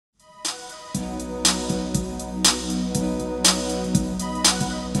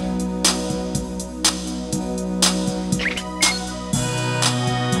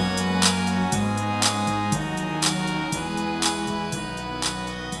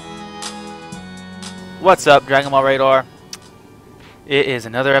What's up, Dragon Ball Radar? It is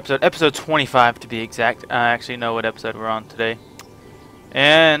another episode, episode 25 to be exact. I actually know what episode we're on today.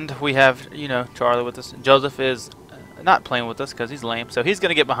 And we have, Charlie with us. Joseph is not playing with us because he's lame, so he's going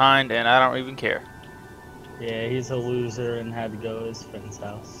to get behind, and I don't even care. Yeah, he's a loser and had to go to his friend's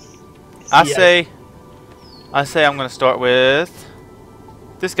house. I say I'm going to start with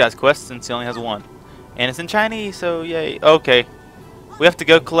this guy's quest since he only has one. And it's in Chinese, so yay. Okay. We have to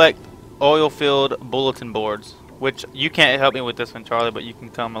go collect oil-filled bulletin boards, which you can't help me with this one, Charlie, but you can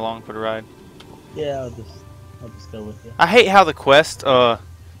come along for the ride. Yeah, I'll just go with you. I hate how the quest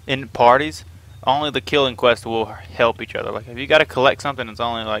in parties, only the killing quest will help each other. Like if you got to collect something, it's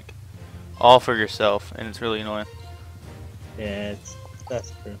only like all for yourself, and it's really annoying. Yeah,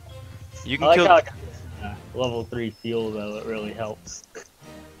 that's true. You can I like kill how I got this, level 3 fuel though. It really helps.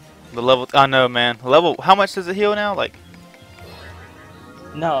 the level. I know, man. Level. How much does it heal now? Like.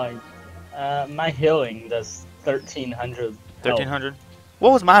 No, my healing does 1300. 1300.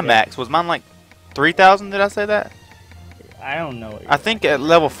 What was my max? Was mine like 3000? Did I say that? I don't know. I think at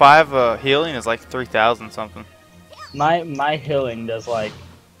level 5 healing is like 3000 something. My healing does like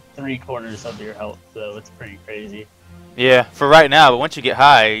 3/4 of your health, so it's pretty crazy. Yeah, for right now, but once you get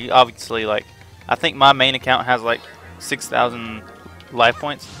high, obviously, like, I think my main account has like 6,000 life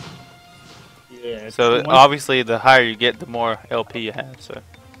points. Yeah. So obviously, the higher you get, the more LP you have. So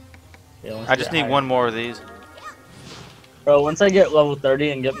yeah, I just need one more of these. Bro, once I get level 30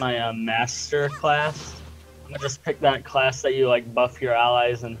 and get my master class, I'm gonna just pick that class that you like buff your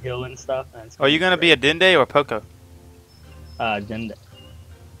allies and heal and stuff. And Are you gonna be a Dende or Poco? Dende.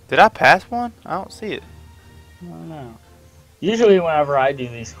 Did I pass one? I don't see it. I don't know. Usually whenever I do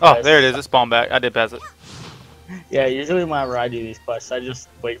these quests... Oh, there it is. It spawned back. I did pass it. Yeah, usually whenever I do these quests, I just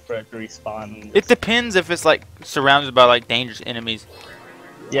wait for it to respawn. It depends if it's like surrounded by like dangerous enemies.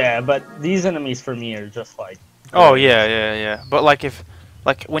 Yeah, but these enemies for me are just like... Oh yeah. But like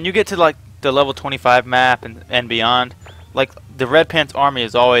when you get to like the level 25 map and beyond, like the Red Pants army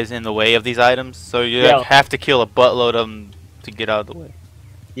is always in the way of these items, so you have to kill a buttload of them to get out of the way.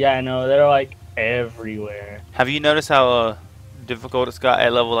 Yeah, I know. They're like everywhere. Have you noticed how difficult it's got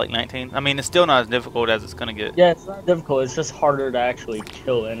at level like 19? I mean, it's still not as difficult as it's gonna get. Yeah, it's not difficult. It's just harder to actually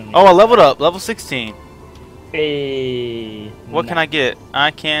kill enemies. Oh, I leveled up, level 16. Hey. What can I get?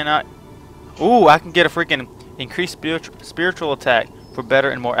 I cannot. Ooh, I can get a freaking increased spiritual attack for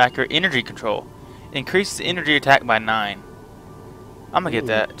better and more accurate energy control. Increases energy attack by 9. I'm gonna get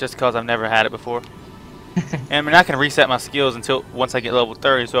that just because I've never had it before. And I'm not gonna reset my skills until once I get level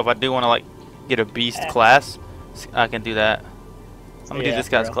 30. So if I do want to like get a beast class, I can do that. I'm gonna do this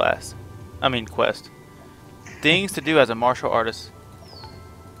guy's class. I mean quest. Things to do as a martial artist.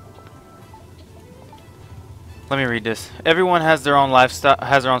 Let me read this. Everyone has their own lifestyle,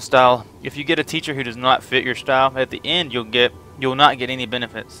 has their own style. If you get a teacher who does not fit your style, at the end you'll not get any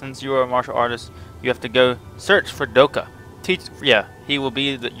benefits. Since you are a martial artist, you have to go search for Doka. Yeah, he will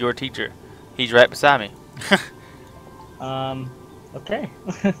be your teacher. He's right beside me. Okay.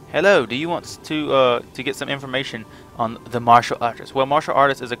 Hello, do you want to get some information on the martial artist? Well, martial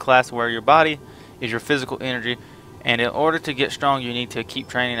artist is a class where your body is your physical energy, and in order to get strong, you need to keep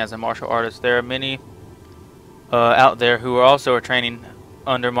training as a martial artist. There are many out there who are also training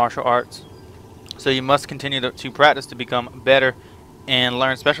under martial arts, so you must continue to practice to become better and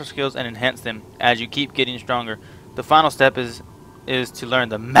learn special skills and enhance them as you keep getting stronger. The final step is to learn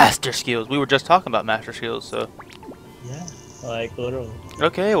the master skills. We were just talking about master skills, so yeah, like literally.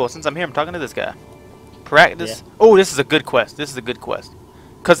 okay, well, since I'm here, I'm talking to this guy. Practice. Yeah. Oh, this is a good quest. This is a good quest.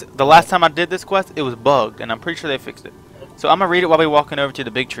 Because the last time I did this quest, it was bugged, and I'm pretty sure they fixed it. So I'm going to read it while we're walking over to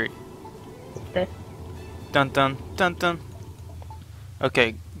the big tree. Okay. Dun dun dun dun.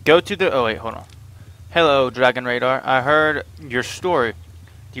 Okay, go to the... Oh, wait, hold on. Hello, Dragon Radar. I heard your story.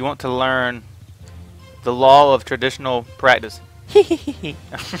 Do you want to learn the law of traditional practice?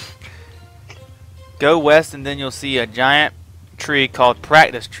 Go west and then you'll see a giant tree called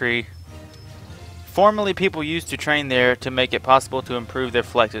Practice Tree. Formerly, people used to train there to make it possible to improve their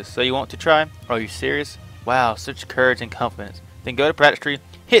flexes. So you want to try? Are you serious? Wow, such courage and confidence. Then go to Practice Tree,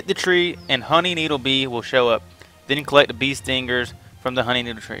 hit the tree, and Honey Needle Bee will show up. Then collect the bee stingers from the Honey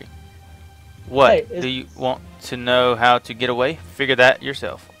Needle Tree. What? Hey, do you want to know how to get away? Figure that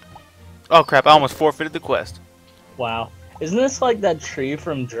yourself. Oh crap, I almost forfeited the quest. Wow. Isn't this like that tree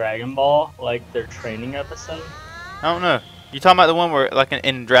from Dragon Ball? Like their training episode? I don't know. You talking about the one where, like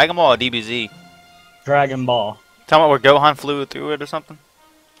in Dragon Ball or DBZ? Dragon Ball. Talking about where Gohan flew through it or something?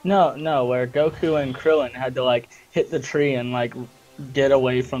 No, where Goku and Krillin had to like hit the tree and like get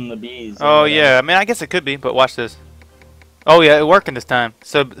away from the bees. Oh yeah, I mean I guess it could be, but watch this. Oh yeah, it working this time.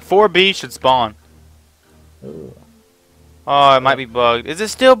 So 4 bees should spawn. Ooh. Oh, it might be bugged. Is it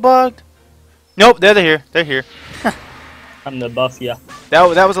still bugged? Nope, they're here. They're here. I'm the buff ya. That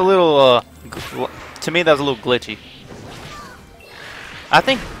was a little to me that was a little glitchy. I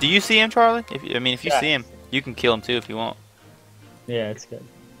think. Do you see him, Charlie? If you Yeah. see him, you can kill him too if you want. Yeah, it's good.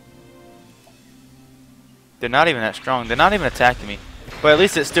 They're not even that strong. They're not even attacking me, but at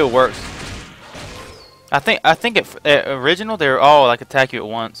least it still works. I think at original they were all like attack you at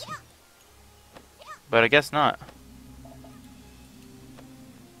once, but I guess not.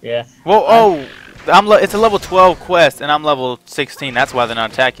 Yeah. Well, it's a level 12 quest, and I'm level 16. That's why they're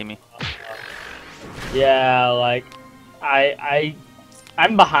not attacking me. Yeah, like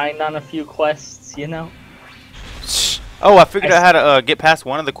I'm behind on a few quests, you know. Oh, I figured out how to get past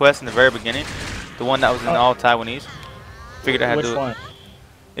one of the quests in the very beginning, the one that was in all Taiwanese. Figured out how to do it. Which one?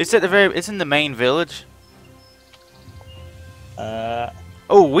 It's at the very. It's in the main village.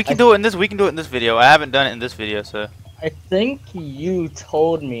 Oh, we can do it in this. We can do it in this video. I haven't done it in this video, so. I think you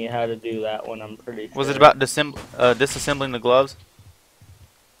told me how to do that one. I'm pretty sure. Was it about disassembling the gloves?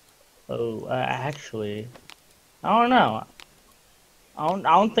 Oh, actually, I don't know. I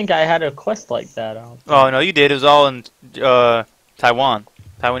don't think I had a quest like that. Oh no, you did. It was all in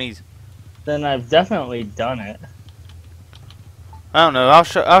Taiwanese. Then I've definitely done it. I don't know.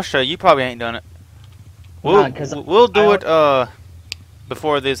 I'll show you. You probably ain't done it. We'll do it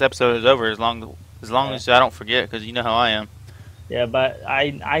before this episode is over. As long as I don't forget, because you know how I am. Yeah, but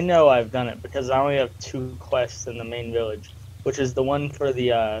I know I've done it because I only have 2 quests in the main village, which is the one for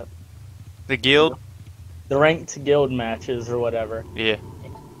the guild, the ranked guild matches or whatever. Yeah.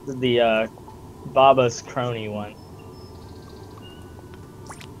 The Baba's crony one.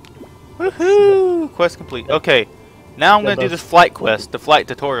 Woohoo! Quest complete. Okay, now I'm gonna do this flight quest, the flight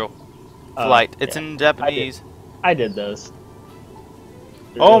tutorial. Flight. It's in Japanese. I did those.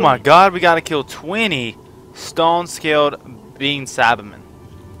 Oh my God! We gotta kill 20 stone-scaled being Cybermen.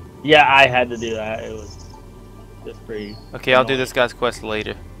 Yeah, I had to do that. It was just pretty. Okay, I'll do this guy's quest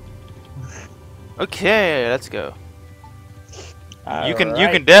later. Okay, let's go. You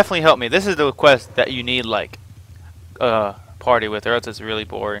can definitely help me. This is the quest that you need like party with, or else it's really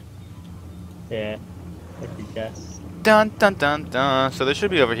boring. Yeah, I could guess. Dun dun dun dun. So they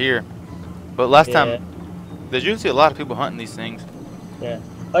should be over here. But last time, there's usually a lot of people hunting these things. Yeah.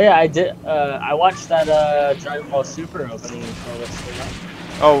 Oh yeah, I did. I watched that Dragon Ball Super opening.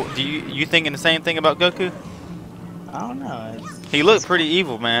 Oh, you thinking the same thing about Goku? I don't know. He looked pretty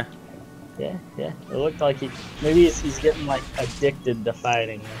evil, man. Yeah. It looked like maybe he's getting like addicted to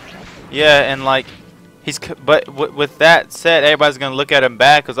fighting or something. Yeah, and like but with that said, everybody's gonna look at him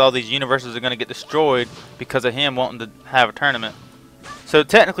bad because all these universes are gonna get destroyed because of him wanting to have a tournament. So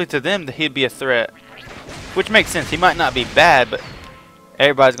technically, to them, he'd be a threat, which makes sense. He might not be bad, but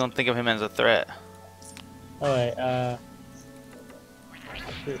everybody's gonna think of him as a threat. Oh wait,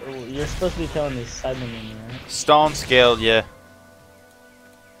 you're supposed to be killing these Cybermen, right? Stone scaled, yeah.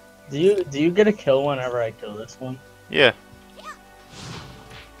 Do you get a kill whenever I kill this one? Yeah.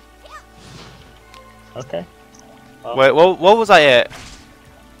 Okay. Well, Wait, what was I at?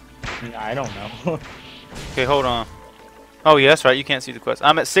 I don't know. Okay, hold on. Oh, yeah, that's right. You can't see the quest.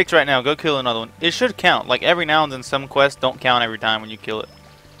 I'm at 6 right now. Go kill another one. It should count. Like, every now and then some quests don't count every time when you kill it.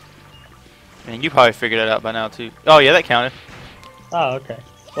 And you probably figured that out by now, too. Oh, yeah, that counted. Oh, okay.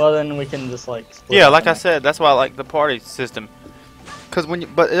 Well, then we can just, like, split Yeah, up like I and- said, that's why I like the party system.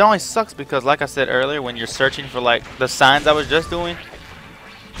 But it only sucks because, like I said earlier, when you're searching for, like, the signs I was just doing,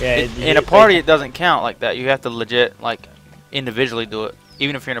 Yeah, in a party, it doesn't count like that. You have to legit, like, individually do it,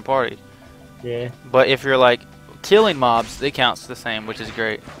 even if you're in a party. Yeah, But if you're, like, killing mobs, it counts the same, which is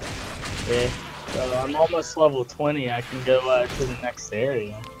great. yeah. So I'm almost level 20. I can go to the next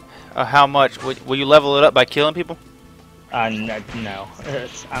area. How much? Will you level it up by killing people? No.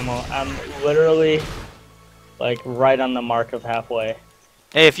 I'm literally like right on the mark of halfway.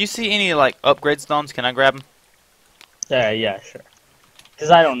 Hey, if you see any, like, upgrade stones, can I grab them? Yeah, sure. Because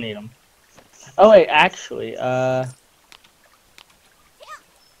I don't need them. Oh wait, actually, I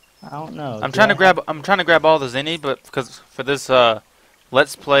don't know. I'm trying to grab all the Zenny, but because for this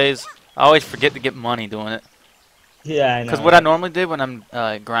Let's Plays, I always forget to get money doing it. Yeah, I know. Because what I normally did when I'm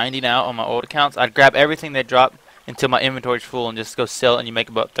grinding out on my old accounts, I'd grab everything they drop until my inventory's full and just go sell it, and you make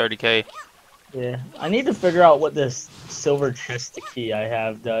about 30k. Yeah, I need to figure out what this silver chest key I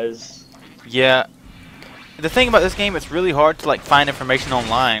have does. Yeah. The thing about this game, it's really hard to, like, find information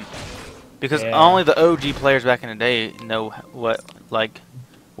online. Because only the OG players back in the day know what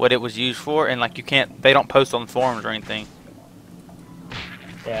it was used for, and, like, they don't post on forums or anything.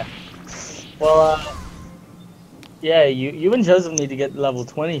 Yeah. Well, Yeah, you and Joseph need to get level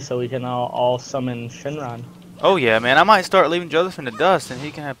 20 so we can all summon Shinron. Oh yeah, man. I might start leaving Joseph in the dust, and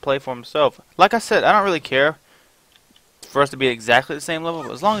he can have play for himself. Like I said, I don't really care for us to be exactly the same level,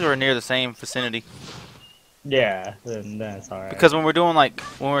 but as long as we're near the same vicinity. Yeah, then that's alright. Because when we're doing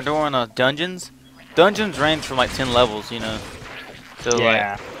dungeons, dungeons range from like 10 levels, you know. So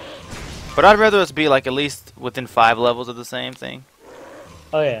yeah. but I'd rather us be like at least within 5 levels of the same thing.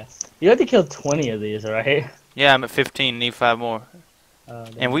 Oh yeah. You had to kill 20 of these, right? Yeah, I'm at 15. Need 5 more.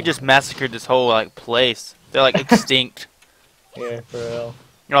 And we Damn. just massacred this whole like place. They're like extinct. Yeah, for real.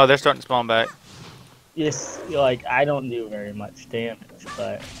 Oh, they're starting to spawn back. Yes, like I don't do very much damage,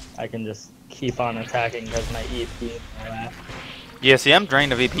 but I can just keep on attacking because my EP and all that. Yeah, see, I'm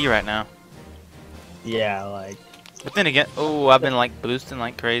drained of EP right now. Yeah, like But then again, oh, I've been like boosting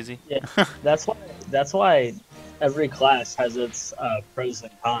like crazy. yeah, that's why every class has its pros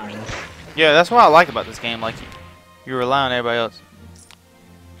and cons. Yeah, that's what I like about this game. Like, you rely on everybody else.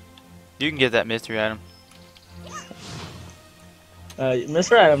 You can get that mystery item.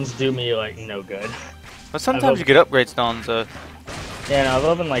 Mr. Adams do me like no good. But sometimes you get upgrade stones. Yeah, no, I've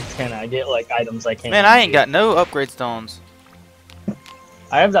opened like 10. I get like items I can't. Man, I ain't got no upgrade stones.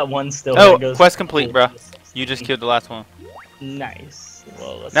 I have that one still. Oh, that goes quest complete, bro. You just killed the last one. Nice.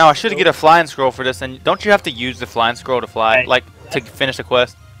 Well, let's Now I should go. get a flying scroll for this. And don't you have to use the flying scroll to fly, Right. like to finish the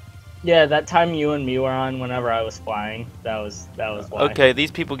quest? Yeah, that time you and me were on, whenever I was flying, that was why. Okay,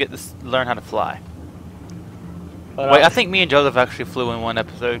 these people get to learn how to fly. But, Wait, I think me and Joseph actually flew in one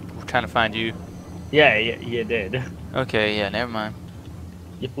episode. We're trying to find you. Yeah, you did. Okay, yeah, never mind.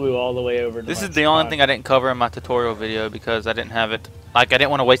 You flew all the way over to This my is the only spot. thing I didn't cover in my tutorial video because I didn't have it. Like, I didn't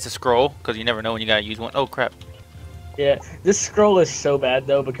want to waste a scroll because you never know when you gotta use one. Oh crap! Yeah, this scroll is so bad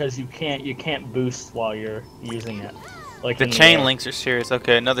though because you can't boost while you're using it. Like The in chain air. links are serious.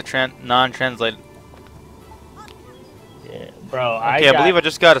 Okay, another non-translated. Yeah, bro. Okay, I believe I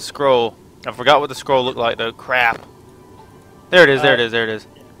just got a scroll. I forgot what the scroll looked like though. Crap. There it is. There it is. There it is.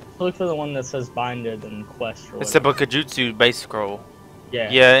 Look for the one that says binded and quest. Or It's the whatever. Bakajutsu base scroll. Yeah.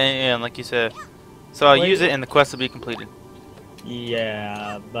 Yeah, like you said. So I'll Wait. use it and the quest will be completed.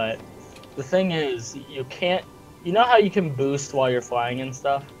 Yeah, but the thing is, you can't. You know how you can boost while you're flying and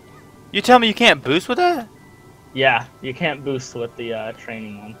stuff? You tell me you can't boost with that? Yeah, you can't boost with the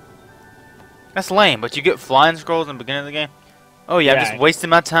training one. That's lame, but you get flying scrolls in the beginning of the game? Oh yeah, I'm Yeah. just wasting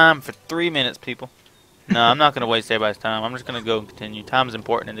my time for 3 minutes, people. No, I'm not going to waste everybody's time. I'm just going to go and continue. Time's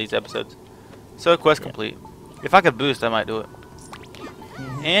important in these episodes. So, quest complete. If I could boost, I might do it.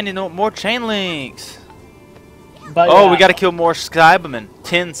 And, you know, more chain links. But Oh, yeah, we got to kill more Cybermen.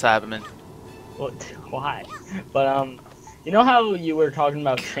 10 Cybermen. What? Why? But you know how you were talking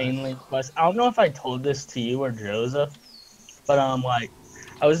about chain link quests? I don't know if I told this to you or Joseph, but like,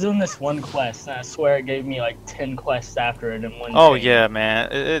 I was doing this one quest, and I swear it gave me like 10 quests after it in one. Oh, chain. yeah, man.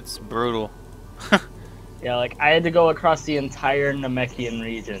 It's brutal. Yeah, like I had to go across the entire Namekian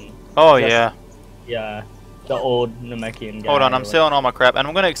region. Oh, Just- yeah. Yeah, the old Namekian guy. Hold on, I'm selling all my crap. And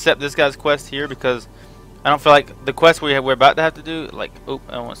I'm going to accept this guy's quest here because I don't feel like the quest we're about to have to do, like, oop,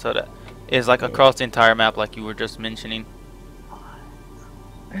 I don't want to sell that, is like across the entire map like you were just mentioning.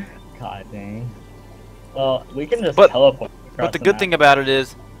 God dang. Well, we can just But- teleport. But the good thing about it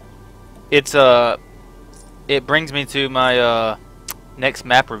is, it's it brings me to my next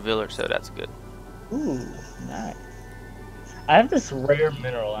map revealer, so that's good. Ooh, nice. I have this rare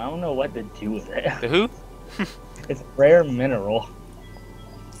mineral. I don't know what to do with it. The who? It's rare mineral.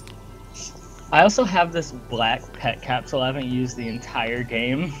 I also have this black pet capsule I haven't used the entire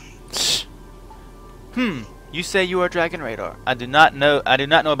game. You say you are Dragon Radar. I do not know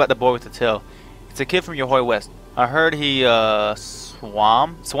about the boy with the tail. It's a kid from Yohoi West. I heard he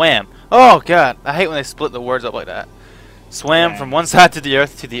swam. Oh god, I hate when they split the words up like that. Swam Yeah. from one side to the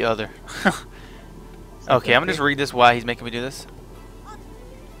earth to the other. Okay, I'm gonna just read this why he's making me do this.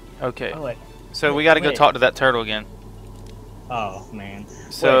 Okay, Oh wait. so we gotta go wait. talk to that turtle again. Oh man.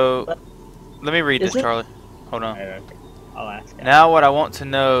 So Wait, let me read is this, it- Charlie. Hold on. okay. I'll ask. Now what I want to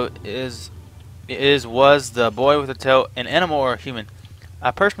know is was the boy with the tail an animal or a human?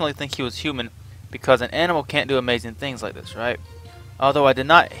 I personally think he was human because an animal can't do amazing things like this, right? Although I did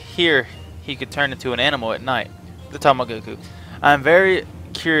not hear he could turn into an animal at night. The Tamagoku. I'm very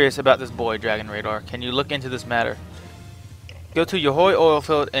curious about this boy, Dragon Radar. Can you look into this matter? Go to Yohoi oil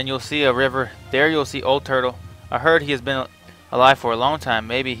field and you'll see a river. There you'll see Old Turtle. I heard he has been alive for a long time.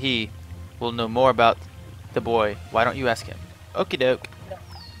 Maybe he will know more about the boy. Why don't you ask him? Okie doke.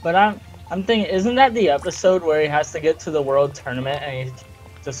 But I'm thinking, isn't that the episode where he has to get to the world tournament and he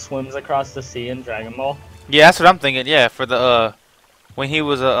just swims across the sea in Dragon Ball? Yeah, that's what I'm thinking. Yeah, for the when he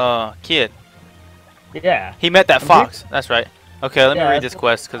was a kid. Yeah. He met that I'm fox. That's right. Okay, let me Yeah, read that's this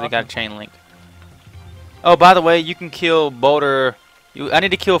quest because it got a awesome. chain link. Oh, by the way, you can kill Boulder. I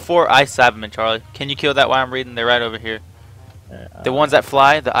need to kill 4 ice Cybermen, Charlie. Can you kill that while I'm reading? They're right over here. The ones that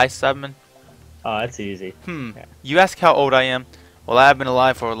fly, the ice Cybermen. Oh, that's easy. Yeah. You ask how old I am? Well, I have been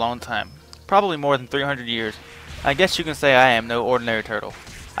alive for a long time. Probably more than 300 years. I guess you can say I am no ordinary turtle.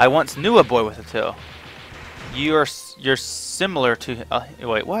 I once knew a boy with a tail. You're similar to...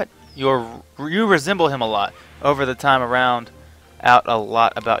 wait, what? You resemble him a lot. Over the time around out a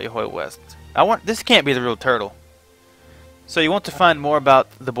lot about Yohoi West. This can't be the real turtle. So you want to find more about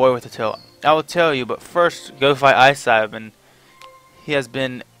the boy with the tail. I will tell you, but first go fight Ice Cyberman. He has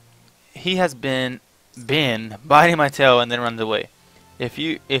been biting my tail and then runs away. If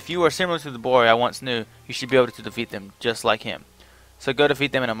you are similar to the boy I once knew, you should be able to defeat them just like him. So go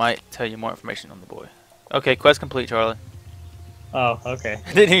defeat them and I might tell you more information on the boy. Okay, quest complete, Charlie. Oh, okay.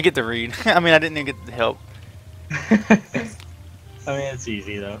 I didn't even get to read. I mean, I didn't even get to help. I mean, it's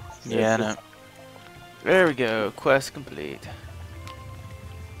easy though. Yeah, I know. There we go. Quest complete.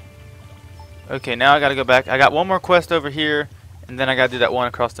 Okay, now I gotta go back. I got one more quest over here, and then I gotta do that one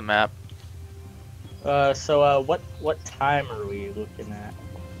across the map. So what time are we looking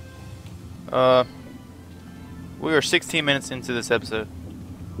at? We are 16 minutes into this episode.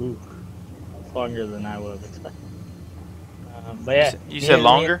 Ooh, it's longer than I would have expected. But yeah, You said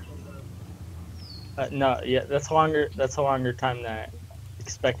longer? No, yeah, that's longer. That's a longer time than I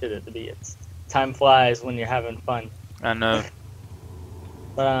expected it to be. Time flies when you're having fun. I know.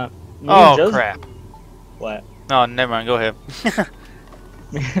 But Oh crap! What? No, never mind. Go ahead.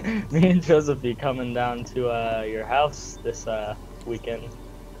 Me and Joseph be coming down to your house this weekend.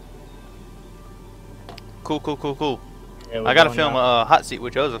 Cool. Yeah, I gotta film a hot seat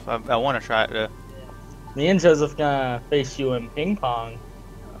with Joseph. I want to try it. Me and Joseph gonna face you in ping pong.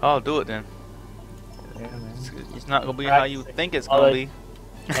 I'll do it then. Yeah, man. It's not gonna be how you think it's gonna be.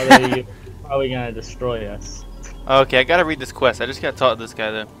 Although you're probably gonna destroy us. Okay, I gotta read this quest. I just gotta talk to this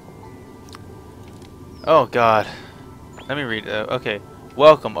guy though. Oh God. Let me read it. Okay.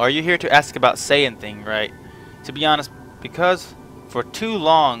 Welcome. Are you here to ask about Saiyan thing, right? To be honest, because for too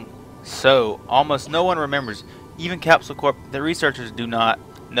long, almost no one remembers. Even Capsule Corp, the researchers do not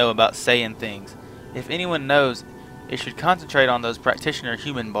know about Saiyan things. If anyone knows, it should concentrate on those practitioner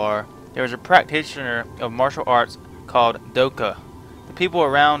human bar. There is a practitioner of martial arts called Doka. The people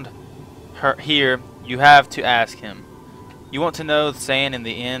around here, you have to ask him. You want to know Saiyan in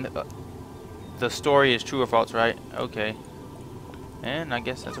the end? The story is true or false, right? Okay. And I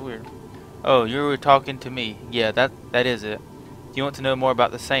guess that's weird. Oh, you were talking to me. Yeah, that is it. Do you want to know more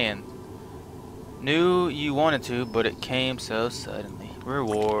about the Saiyan? Knew you wanted to, but it came so suddenly.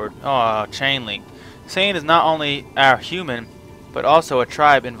 Reward. Oh, chain link. Saiyan is not only our human, but also a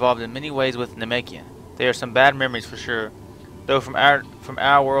tribe involved in many ways with Namekian. There are some bad memories for sure. Though from our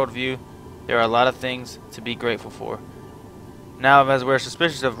worldview, there are a lot of things to be grateful for. Now, as we're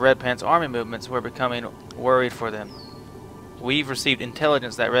suspicious of Red Pant's army movements, we're becoming worried for them. We've received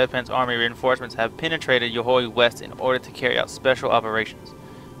intelligence that Red Pant's army reinforcements have penetrated Yohoi West in order to carry out special operations.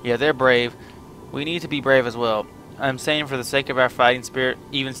 Yeah, they're brave. We need to be brave as well. I'm saying for the sake of our fighting spirit,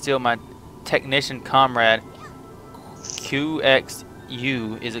 even still my technician comrade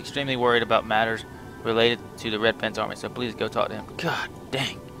QXU is extremely worried about matters related to the Red Pant's army, so please go talk to him. God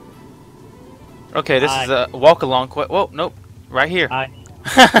dang. Okay, this is a walk along quest. Whoa, nope. Right here.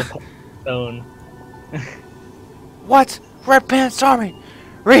 Stone. What? Red Pant's army?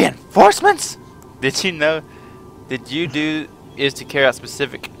 Reinforcements? Did you know? Did you do is to carry out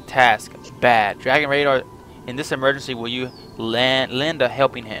specific task? Bad. Dragon Radar, in this emergency, will you lend a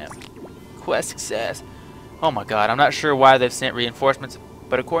helping hand? Quest success. Oh my god, I'm not sure why they've sent reinforcements,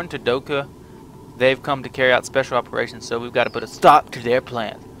 but according to Doka, they've come to carry out special operations, so we've got to put a stop to their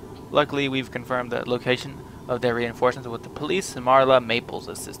plans. Luckily, we've confirmed the location of their reinforcements with the police and Marla Maple's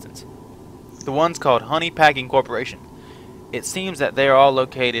assistance. The one's called Honey Packing Corporation. It seems that they are all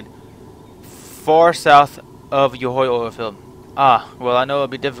located far south of Yohoi Oilfield. Ah, well, I know it'll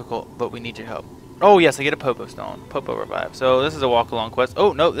be difficult, but we need your help. Oh yes, I get a Popo Stone. Popo Revive. So this is a walk-along quest.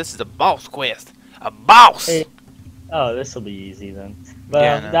 Oh no, this is a boss quest. A boss! Hey. Oh, this will be easy then. But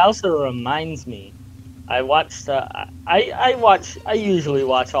yeah, that also reminds me. I watched. I usually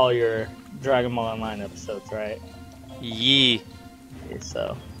watch all your Dragon Ball Online episodes, right? Yee. Okay,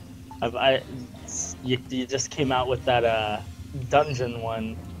 so, you just came out with that dungeon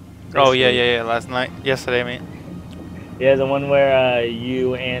one. Oh yeah. Yesterday, I mean. Yeah, the one where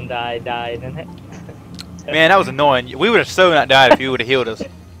you and I died in it. Man, that was annoying. We would have so not died if you would have healed us.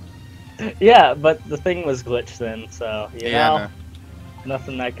 Yeah, but the thing was glitched then, so you Yeah, know,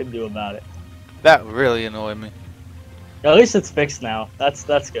 nothing I could do about it. That really annoyed me. At least it's fixed now.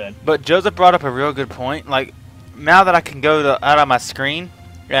 That's good. But Joseph brought up a real good point. Like, now that I can go out of my screen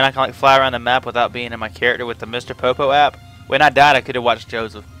and I can like fly around the map without being in my character with the Mr. Popo app, when I died I could have watched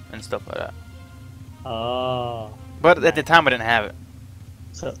Joseph and stuff like that. Oh. But at the time I didn't have it.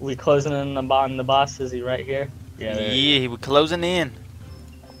 So we closing in on the boss? Is he right here? Yeah, he was closing in.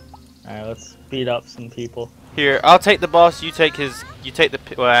 Alright, let's beat up some people. Here, I'll take the boss. You take his. You take the.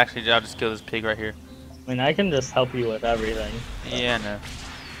 Well, actually, I'll just kill this pig right here. I mean, I can just help you with everything. Yeah, no.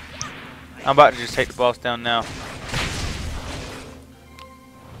 I'm about to just take the boss down now.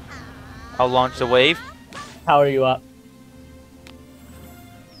 I'll launch the wave. Power you up.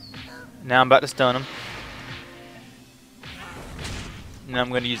 Now I'm about to stun him. Now I'm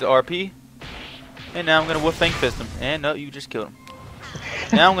going to use RP. And now I'm going to Wolf Fang Fist him. And no, you just killed him.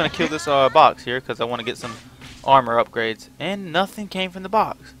 Now I'm going to kill this box here because I want to get some armor upgrades. And nothing came from the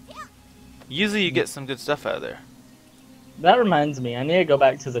box. Usually you get some good stuff out of there. That reminds me, I need to go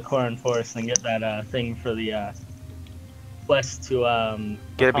back to the Corn Forest and get that thing for the quest to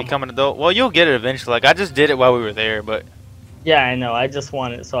Get it become an adult? Well, you'll get it eventually. Like, I just did it while we were there, but... Yeah, I know. I just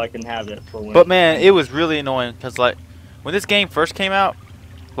want it so I can have it for when... But man, it was really annoying because, like, when this game first came out,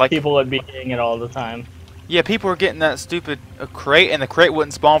 like... People would be getting it all the time. Yeah, people were getting that stupid crate, and the crate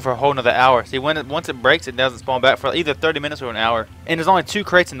wouldn't spawn for a whole nother hour. See, once it breaks, it doesn't spawn back for either 30 minutes or an hour. And there's only 2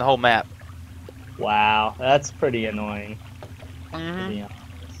 crates in the whole map. Wow, that's pretty annoying. I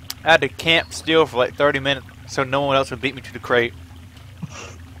had to camp still for like 30 minutes so no one else would beat me to the crate.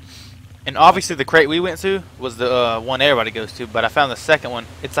 And obviously the crate we went to was the one everybody goes to, but I found the second one.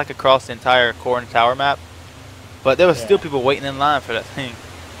 It's like across the entire Corn Tower map. But there was still people waiting in line for that thing.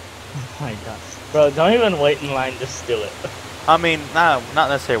 Oh my gosh. Bro, don't even wait in line, just steal it. I mean, not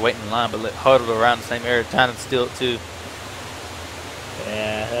necessarily waiting in line, but like huddled around the same area trying to steal it too.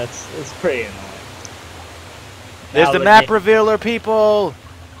 Yeah, it's pretty annoying. There's the map revealer, people!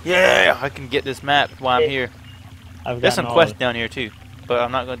 Yeah, I can get this map while I'm here. There's some quests down here too, but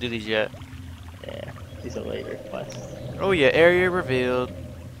I'm not going to do these yet. Yeah, these are later quests. Oh yeah, area revealed.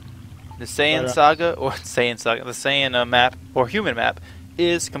 The Saiyan Saga, or Saiyan Saga, the Saiyan map, or human map,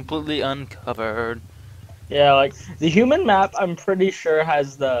 is completely uncovered. Yeah, like, the human map, I'm pretty sure,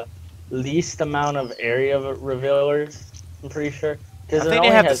 has the least amount of area revealers. I'm pretty sure. I think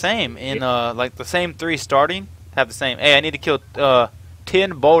they have the same in like the same 3 starting have the same. Hey, I need to kill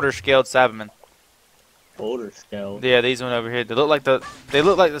 10 boulder scaled Cybermen. Boulder scaled. Yeah, these one over here. They look like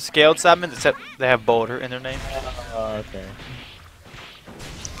the scaled Cybermen, except they have boulder in their name. Okay.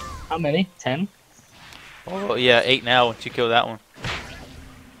 How many? 10? Oh yeah, 8 now once you kill that one.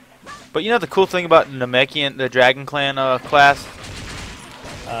 But you know the cool thing about Namekian, the Dragon Clan class?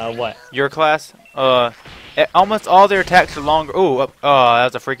 What? Your class? Almost all their attacks are longer. Oh, that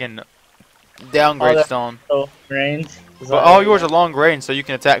was a freaking downgrade stone. Oh, range. But all yours are long range, so you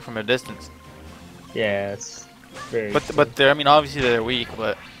can attack from a distance. Yeah, it's very. But they're, I mean, obviously they're weak,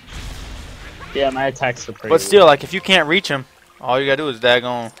 but. Yeah, my attacks are pretty. But still, like if you can't reach them, all you gotta do is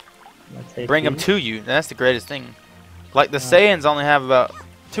daggone bring them to you. That's the greatest thing. Like the Saiyans only have about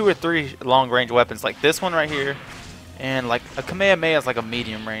 2 or 3 long range weapons, like this one right here, and like a Kamehameha is like a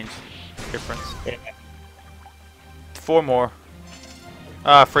medium range difference. Yeah. 4 more.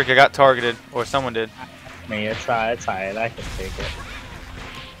 Ah, freak! I got targeted, or someone did. Me, try it. I can take it.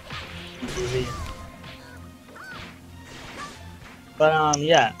 Easy. But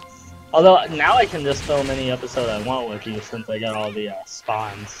yeah. Although now I can just film any episode I want with you since I got all the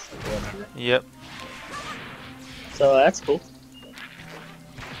spawns or whatever. Yep. So that's cool.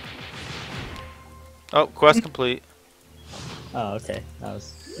 Oh, quest complete. Oh, okay. That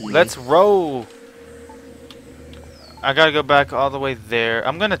was easy. Let's roll. I gotta go back all the way there.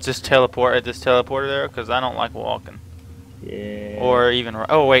 I'm gonna just teleport at this teleporter there because I don't like walking. Yeah. Or even.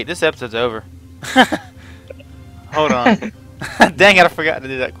 Oh wait, this episode's over. Hold on. Dang it! I forgot to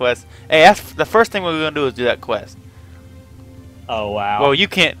do that quest. Hey, that's the first thing we're gonna do is do that quest. Oh wow. Well, you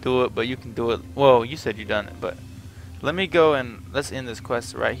can't do it, but you can do it. Well, you said you done it, but let me go and let's end this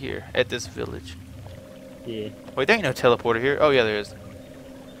quest right here at this village. Yeah. Wait, there ain't no teleporter here. Oh yeah, there is.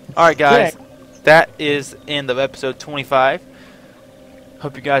 All right, guys. Yeah. That is end of episode 25.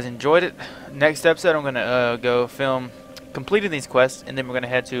 Hope you guys enjoyed it. Next episode, I'm gonna go film completing these quests, and then we're gonna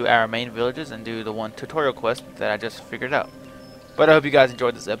head to our main villages and do the one tutorial quest that I just figured out. But I hope you guys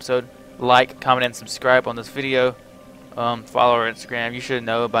enjoyed this episode. Like, comment, and subscribe on this video. Follow our Instagram. You should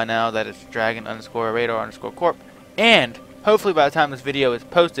know by now that it's dragon_radar_corp. And hopefully by the time this video is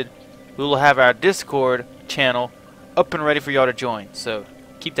posted, we will have our Discord channel up and ready for y'all to join. So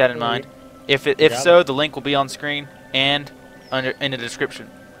keep that in mind. If so, the link will be on screen and in the description.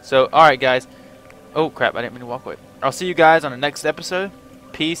 So, alright guys, Oh crap! I didn't mean to walk away. I'll see you guys on the next episode.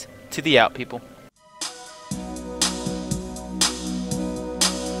 Peace to the out, people.